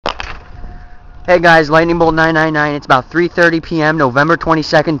Hey guys, Lightning Bolt 999. It's about 3:30 p.m. November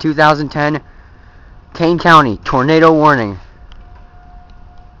 22nd, 2010. Kane County, tornado warning.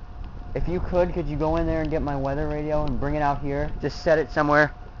 If you could you go in there and get my weather radio and bring it out here? Just set it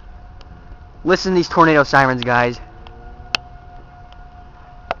somewhere. Listen to these tornado sirens, guys.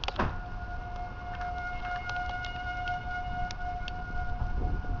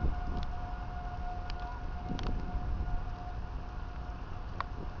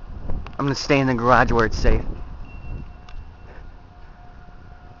 I'm gonna stay in the garage where it's safe.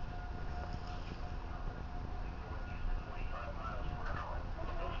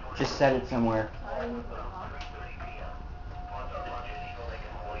 Just set it somewhere.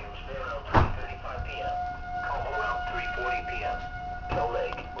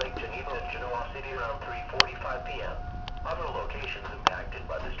 Other locations impacted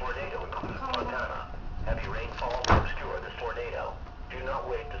by this tornado include Montana. Heavy rainfall will obscure this tornado. Do not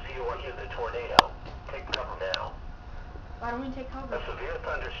wait to see or hear the tornado. Take cover now. Why don't we take cover? A severe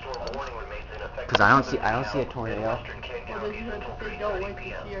thunderstorm warning remains in effect. Because I don't see a tornado. Well, did you have to say don't wait to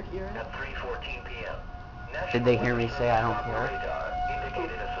see or hear it? At 3:14 p.m. Did they hear me say I don't care?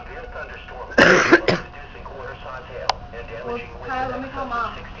 Indicated a severe thunderstorm producing quarter-size hail and damaging winds Kyle, let me call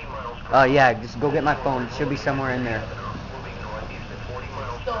Mom. 60 miles per hour. Yeah, just go get my phone. It should be somewhere in there. Moving northeast at 40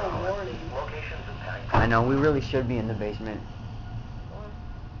 miles per Still a hour. warning. Locations impacted. I know, we really should be in the basement.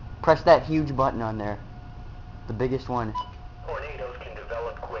 Press that huge button on there. The biggest one. Tornadoes can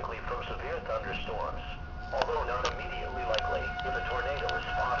develop quickly from severe thunderstorms. Although not immediately likely, if a tornado is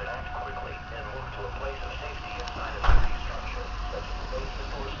spotted, act quickly and move to a place of safety inside a safety structure, such as the basement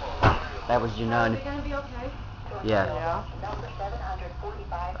or small material. That was Janan. Are we gonna be okay? Yeah. Number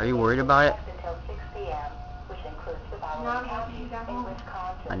 745 Are you worried about it? until 6 p.m., which includes the No, following because counties you got in home.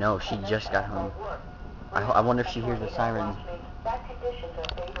 Wisconsin. I know, she just got home. I wonder if she hears the sirens. Bad conditions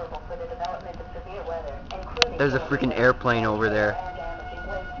are favorable for the development of severe weather, including There's a freaking airplane over there.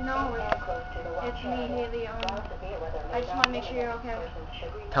 No, it's me, Haley. I just want to make sure you're okay.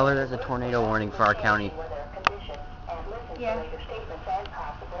 Tell her there's a tornado warning for our county. Yeah.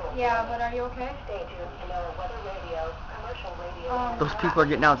 Yeah, but are you okay? Those people are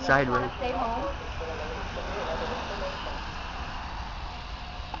getting outside, Want right? to stay home?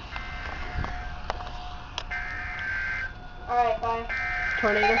 Alright, bye.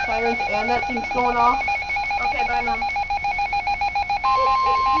 Tornado sirens and that thing's going off. Okay, bye, Mom. He's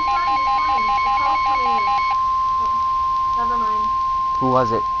fine. The car's coming in. Never mind. Who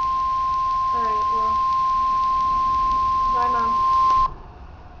was it? Alright, well. Bye, Mom.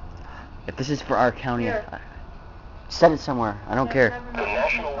 If this is for our county, Here. set it somewhere. I don't care. Never The mind.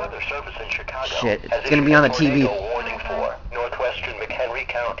 National Weather Service in Chicago Shit, it's has gonna be issued on a the TV. tornado warning for northwestern McHenry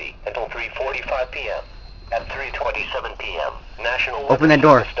County until 3:45 p.m. At 3:27 p.m., National Open Weather that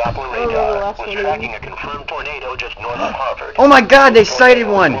door. Service Doppler radar was tracking a confirmed tornado just north of Harvard. Oh my God, they sighted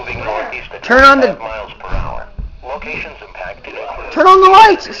one. Moving northeast at Turn on the- 25 miles per hour. Locations impacted include. Turn on the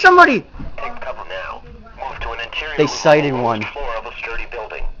lights! Somebody! Take cover now. Move to an interior. They sighted room on the one. floor of a sturdy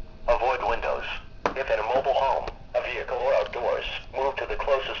building. Avoid windows. If in a mobile home, a vehicle, or outdoors, move to the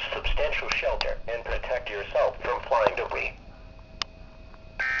closest substantial shelter and protect yourself from flying debris.